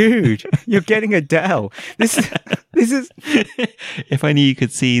 Dude, you're getting a Dell. This is. If only you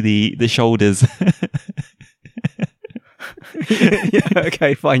could see the shoulders. Yeah,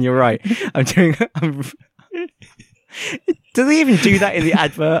 okay, fine, you're right. Do they even do that in the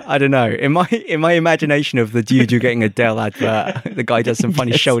advert? I don't know. In my imagination of the dude, you're getting a Dell advert, the guy does some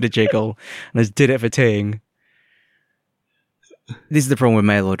funny shoulder jiggle and has did it for Ting. This is the problem with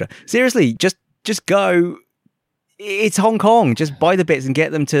mail order. Seriously, just go. It's Hong Kong. Just buy the bits and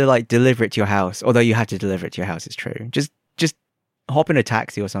get them to like deliver it to your house. Although you have to deliver it to your house, it's true. Just hop in a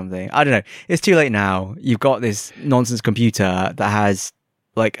taxi or something. I don't know. It's too late now. You've got this nonsense computer that has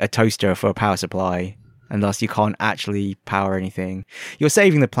like a toaster for a power supply, and thus you can't actually power anything. You're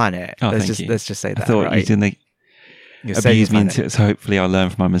saving the planet. Oh, let's thank you. Let's just say that. I thought right? you didn't abuse me into it, so hopefully I'll learn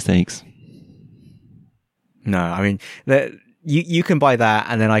from my mistakes. No, I mean, you can buy that,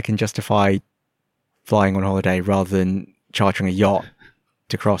 and then I can justify flying on holiday rather than chartering a yacht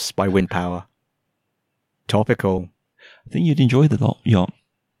to cross by wind power. Topical. I think you'd enjoy the yacht.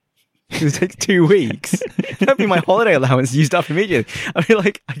 It would take 2 weeks. That'd be my holiday allowance used up immediately. I feel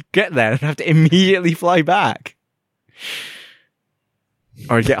like I'd get there and have to immediately fly back.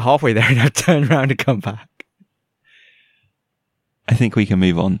 Or I'd get halfway there and have to turn around and come back. I think we can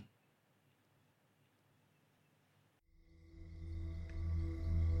move on.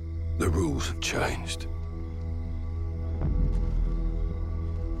 The rules have changed.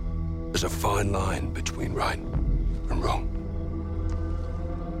 There's a fine line between right and wrong.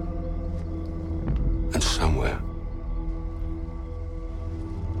 And somewhere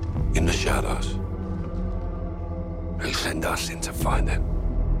in the shadows, they send us in to find it.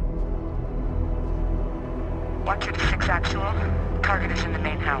 126 actual. Target is in the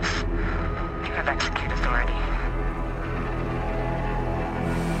main house. You have execute authority.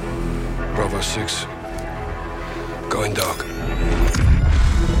 Bravo 6. Going dark.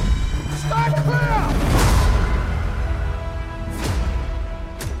 Start clear!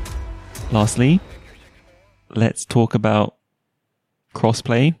 Lastly, let's talk about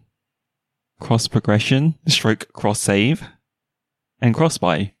crossplay, cross progression, stroke cross save, and cross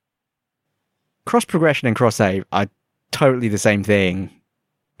buy. Cross progression and cross save are totally the same thing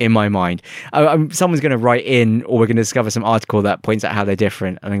in my mind. Someone's going to write in, or we're going to discover some article that points out how they're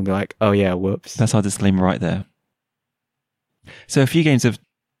different, and I'm going to be like, oh yeah, whoops. That's our disclaimer right there. So a few games have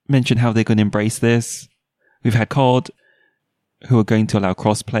mentioned how they're going to embrace this. We've had COD, who are going to allow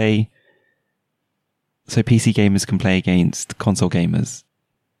crossplay, so PC gamers can play against console gamers.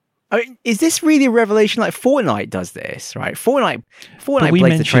 I mean, is this really a revelation? Like Fortnite does this, right? Fortnite we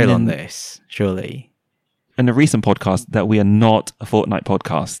blazed the trail on mentioned this, surely. In a recent podcast that we are not a Fortnite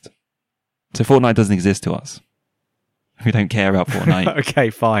podcast. So Fortnite doesn't exist to us. We don't care about Fortnite. Okay,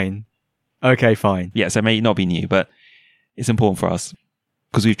 fine. Yeah, so it may not be new, but it's important for us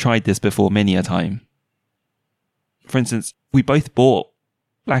because we've tried this before many a time. For instance, we both bought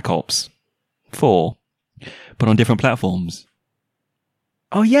Black Ops 4, but on different platforms.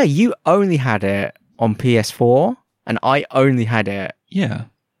 Oh yeah, you only had it on PS4, and I only had it Yeah.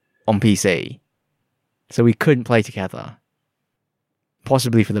 on PC. So we couldn't play together.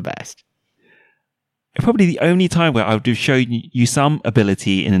 Possibly for the best. Probably the only time where I would have shown you some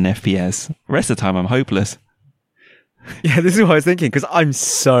ability in an FPS. The rest of the time, I'm hopeless. Yeah, this is what I was thinking, because I'm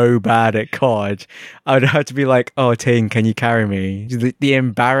so bad at COD. I would have to be like, oh, Ting, can you carry me? The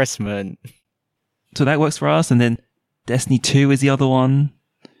embarrassment. So that works for us. And then Destiny 2 is the other one.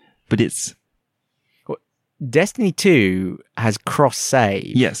 But it's... Destiny 2 has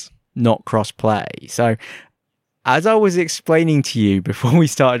cross-save. Yes. Not cross-play. So, as I was explaining to you before we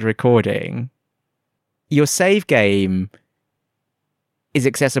started recording, your save game is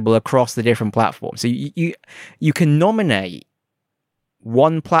accessible across the different platforms. So you can nominate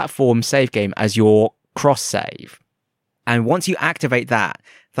one platform save game as your cross-save. And once you activate that,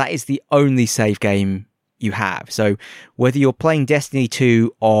 that is the only save game you have. So whether you're playing Destiny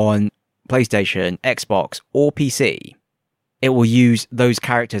 2 on PlayStation, Xbox, or PC, it will use those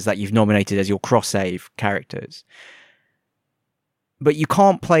characters that you've nominated as your cross-save characters. But you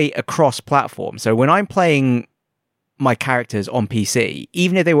can't play across platform. So when I'm playing my characters on PC,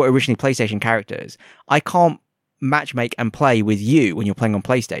 even if they were originally PlayStation characters, I can't matchmake and play with you when you're playing on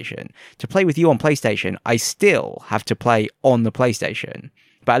PlayStation. To play with you on PlayStation, I still have to play on the PlayStation.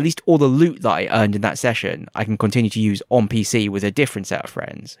 But at least all the loot that I earned in that session, I can continue to use on PC with a different set of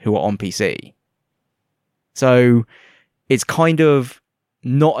friends who are on PC. So it's kind of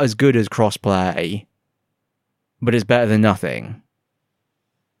not as good as crossplay, but it's better than nothing.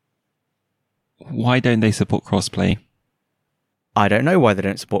 Why don't they support crossplay? I don't know why they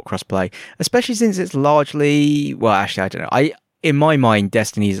don't support crossplay, especially since it's largely, well, actually, I don't know. In my mind,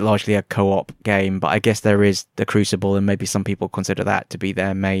 Destiny is largely a co-op game, but I guess there is the Crucible, and maybe some people consider that to be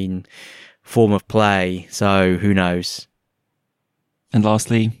their main form of play. So who knows? And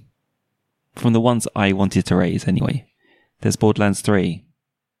lastly, from the ones I wanted to raise anyway, there's Borderlands 3.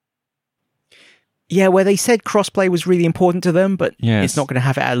 Yeah, where they said crossplay was really important to them, but Yes. it's not going to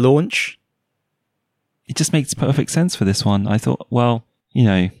have it at launch. It just makes perfect sense for this one. I thought, well,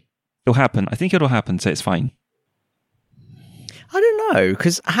 it'll happen. I think it'll happen, so it's fine. I don't know,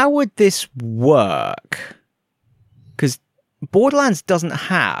 because how would this work? Because Borderlands doesn't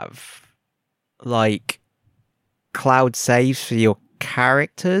have, like, cloud saves for your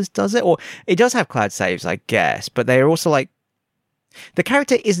characters, does it? Or it does have cloud saves, I guess, but they're also, like, the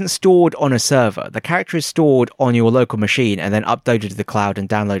character isn't stored on a server. The character is stored on your local machine and then uploaded to the cloud and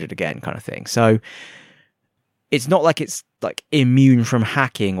downloaded again, kind of thing. So it's not like it's, like, immune from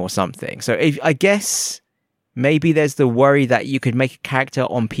hacking or something. So I guess maybe there's the worry that you could make a character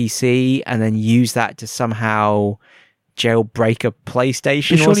on PC and then use that to somehow jailbreak a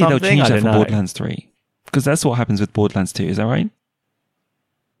PlayStation But or surely something. they'll change I that don't for know. Borderlands 3. Because that's what happens with Borderlands 2, is that right?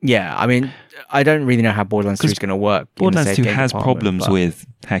 Yeah, I mean, I don't really know how Borderlands 3 is going to work. in the Borderlands save 2 game has department, problems but- with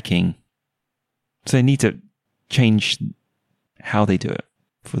hacking. So they need to change how they do it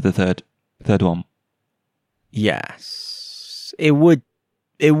for the third one. Yes, it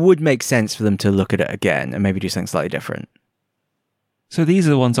would make sense for them to look at it again and maybe do something slightly different. So these are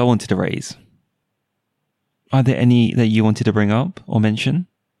the ones I wanted to raise. Are there any that you wanted to bring up or mention?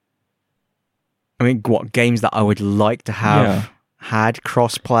 I mean, what games that I would like to have had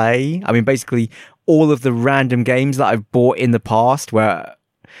cross-play? I mean, basically all of the random games that I've bought in the past where,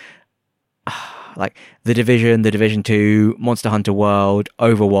 like, The Division 2, Monster Hunter World,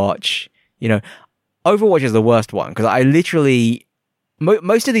 Overwatch. Overwatch is the worst one because I literally...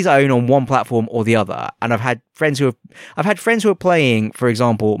 most of these I own on one platform or the other, and I've had friends who are playing, for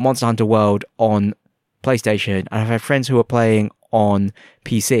example, Monster Hunter World on PlayStation, and I've had friends who are playing on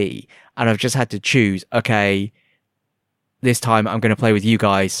PC, and I've just had to choose, okay, this time I'm going to play with you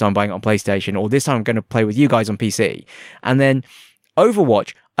guys, so I'm buying it on PlayStation, or this time I'm going to play with you guys on PC. And then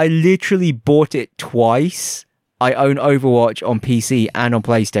Overwatch, I literally bought it twice. I own Overwatch on PC and on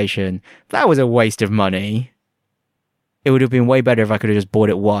PlayStation. That was a waste of money. It would have been way better if I could have just bought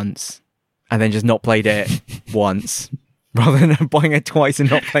it once and then just not played it once rather than buying it twice and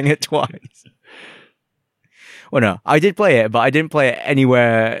not playing it twice. Well, no, I did play it, but I didn't play it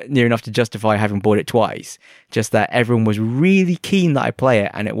anywhere near enough to justify having bought it twice. Just that everyone was really keen that I play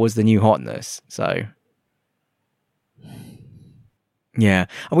it and it was the new hotness. So, yeah.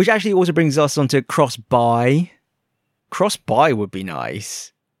 Which actually also brings us on to cross-buy. Cross-buy would be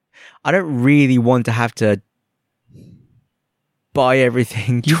nice. I don't really want to have to buy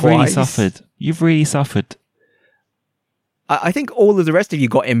everything You've twice. You've really suffered. I think all of the rest of you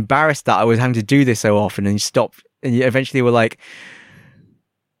got embarrassed that I was having to do this so often and you stopped and you eventually were like,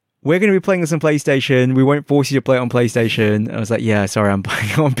 we're going to be playing this on PlayStation. We won't force you to play it on PlayStation. And I was like, yeah, sorry, I'm playing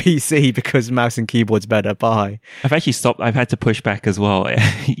it on PC because mouse and keyboard's better. Bye. I've actually stopped. I've had to push back as well.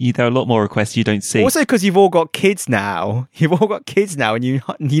 There are a lot more requests you don't see. Also because you've all got kids now. You've all got kids now and you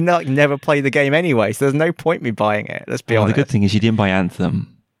never play the game anyway. So there's no point me buying it. Let's be honest. The good thing is you didn't buy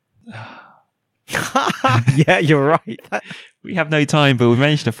Anthem. Yeah, you're right. We have no time, but we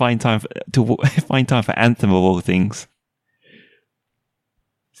managed to find time for Anthem of all things.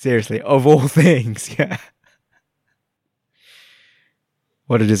 Seriously, of all things, yeah.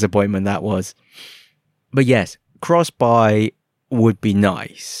 What a disappointment that was. But yes, cross-buy would be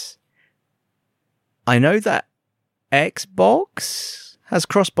nice. I know that Xbox has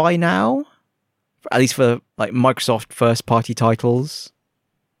cross-buy now, at least for like Microsoft first-party titles.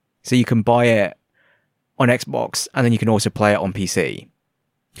 So you can buy it on Xbox, and then you can also play it on PC.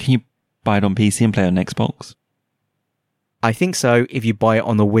 Can you buy it on PC and play it on Xbox? I think so if you buy it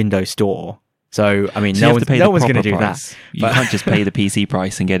on the Windows Store. So, I mean, So no one's going to do price. that. You But can't just pay the PC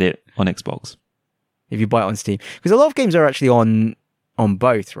price and get it on Xbox. if you buy it on Steam. Because a lot of games are actually on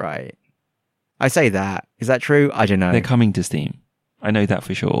both, right? I say that. Is that true? I don't know. They're coming to Steam. I know that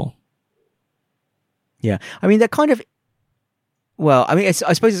for sure. Yeah. I mean, they're kind of... Well, I mean, I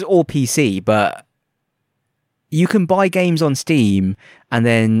suppose it's all PC, but you can buy games on Steam and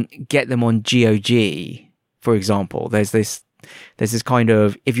then get them on GOG, for example. There's this kind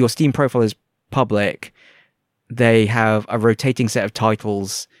of... If your Steam profile is public, they have a rotating set of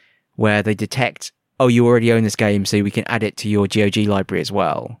titles where they detect, oh, you already own this game, so we can add it to your GOG library as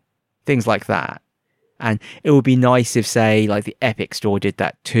well. Things like that. And it would be nice if, say, like the Epic Store did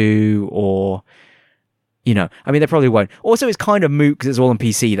that too, or... You know, I mean, they probably won't. Also, it's kind of moot because it's all on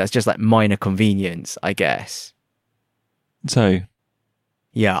PC. That's just like minor convenience, I guess. So,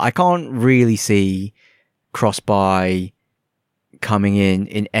 Yeah, I can't really see cross-buy coming in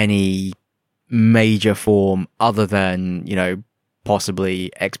any major form other than, you know,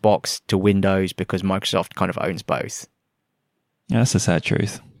 possibly Xbox to Windows, because Microsoft kind of owns both. Yeah, that's the sad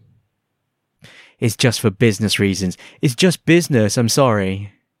truth. It's just for business reasons. It's just business, I'm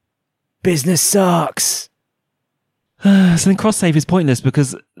sorry. Business sucks. So then cross-save is pointless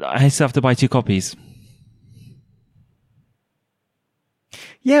because I still have to buy 2 copies.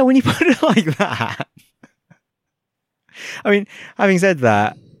 Yeah, when you put it like that. I mean, having said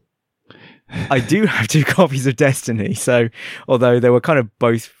that, I do have 2 copies of Destiny. So, although they were kind of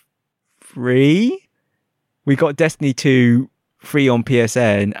both free, we got Destiny 2 free on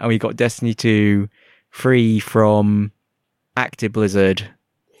PSN, and we got Destiny 2 free from Active Blizzard.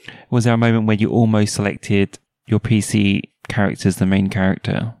 Was there a moment where you almost selected your PC character as the main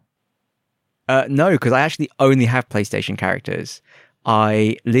character? No, because I actually only have PlayStation characters.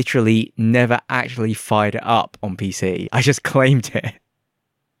 I literally never actually fired it up on PC. I just claimed it.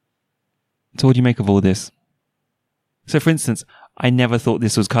 So what do you make of all this? So for instance, I never thought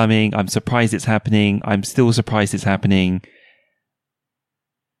this was coming. I'm surprised it's happening. I'm still surprised it's happening.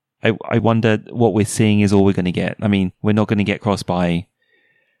 I wonder what we're seeing is all we're going to get. I mean, we're not going to get cross-buy.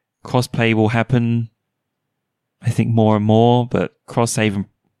 Cross-play will happen, I think, more and more, but cross-save,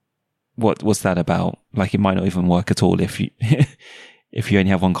 what's that about? Like, it might not even work at all if you if you only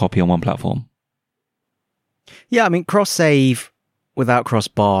have one copy on one platform. Yeah, I mean, cross-save without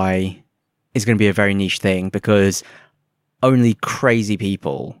cross-buy is going to be a very niche thing, because only crazy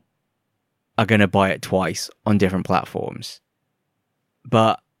people are going to buy it twice on different platforms.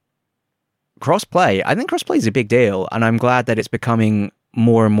 But cross-play, I think cross-play is a big deal, and I'm glad that it's becoming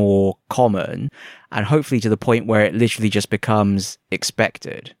more and more common, and hopefully to the point where it literally just becomes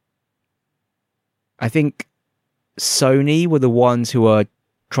expected. I think Sony were the ones who are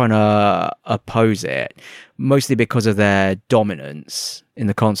trying to oppose it, mostly because of their dominance in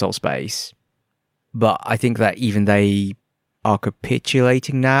the console space. But I think that even they are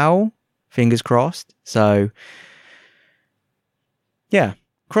capitulating now, fingers crossed. So, yeah,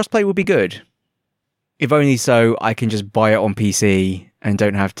 crossplay will be good. If only so I can just buy it on PC and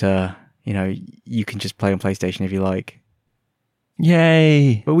don't have to, you can just play on PlayStation if you like.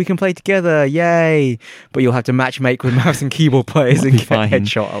 Yay! But we can play together, yay! But you'll have to matchmake with mouse and keyboard players and get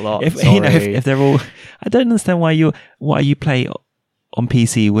headshot a lot. If they're all, I don't understand why you play on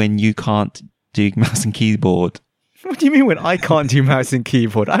PC when you can't do mouse and keyboard. What do you mean when I can't do mouse and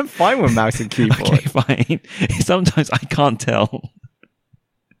keyboard? I'm fine with mouse and keyboard. Okay, fine. Sometimes I can't tell.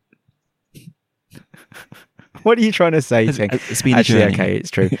 What are you trying to say, Ting? It's been a journey. Okay,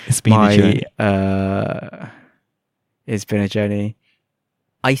 it's true. It's been a journey. It's been a journey.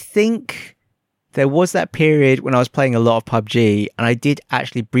 I think there was that period when I was playing a lot of PUBG, and I did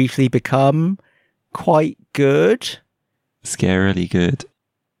actually briefly become quite good. Scarily good.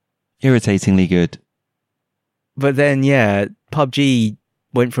 Irritatingly good. But then, yeah, PUBG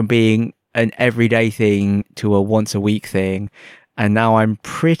went from being an everyday thing to a once a week thing, and now I'm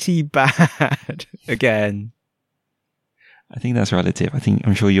pretty bad again. I think that's relative.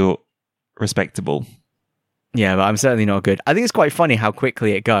 I'm sure you're respectable. Yeah, but I'm certainly not good. I think it's quite funny how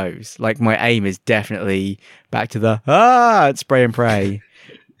quickly it goes. Like, my aim is definitely back to the spray and pray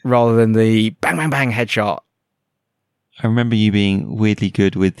rather than the bang, bang, bang headshot. I remember you being weirdly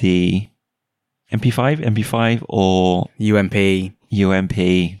good with the MP5 or UMP.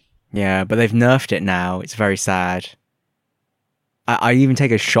 Yeah, but they've nerfed it now. It's very sad. I even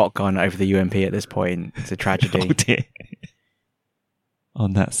take a shotgun over the UMP at this point. It's a tragedy. Oh dear.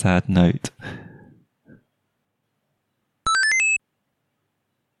 On that sad note.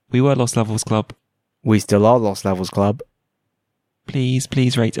 We were Lost Levels Club. We still are Lost Levels Club.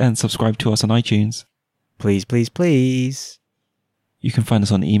 Please rate and subscribe to us on iTunes. Please, please, please. You can find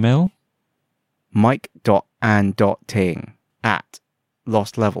us on email. mike.and.ting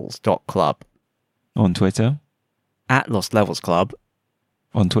 @lostlevels.club. On Twitter. @lostlevelsclub.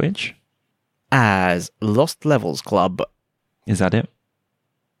 On Twitch. As Lost Levels Club. Is that it?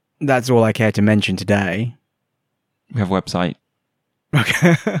 That's all I care to mention today. We have a website.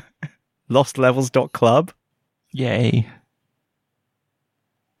 Okay. Lostlevels.club. Yay.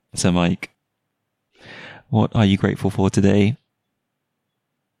 So, Mike, what are you grateful for today?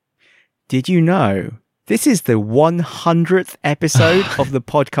 Did you know this is the 100th episode of the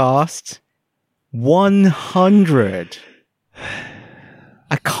podcast? 100.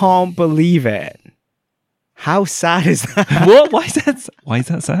 I can't believe it. How sad is that? What? Why is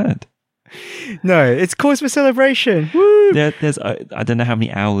that sad? No, it's cause for celebration. Woo! There's I don't know how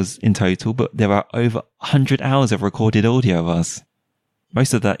many hours in total, but there are over 100 hours of recorded audio of us.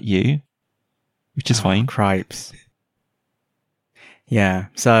 Most of that you, which is fine. Cripes. Yeah,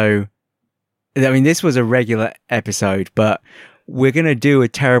 so, I mean, this was a regular episode, but we're going to do a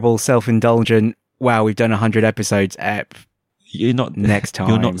terrible self-indulgent, wow, we've done 100 episodes ep You're not next time.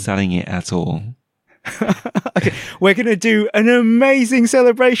 You're not selling it at all. Okay, we're going to do an amazing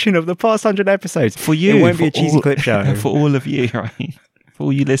celebration of the past 100 episodes. For you. It won't be a cheesy all, clip show. For all of you, right? For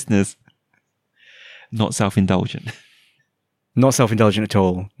all you listeners. Not self-indulgent. Not self-indulgent at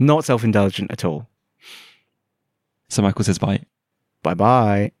all. Not self-indulgent at all. So Michael says bye.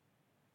 Bye-bye.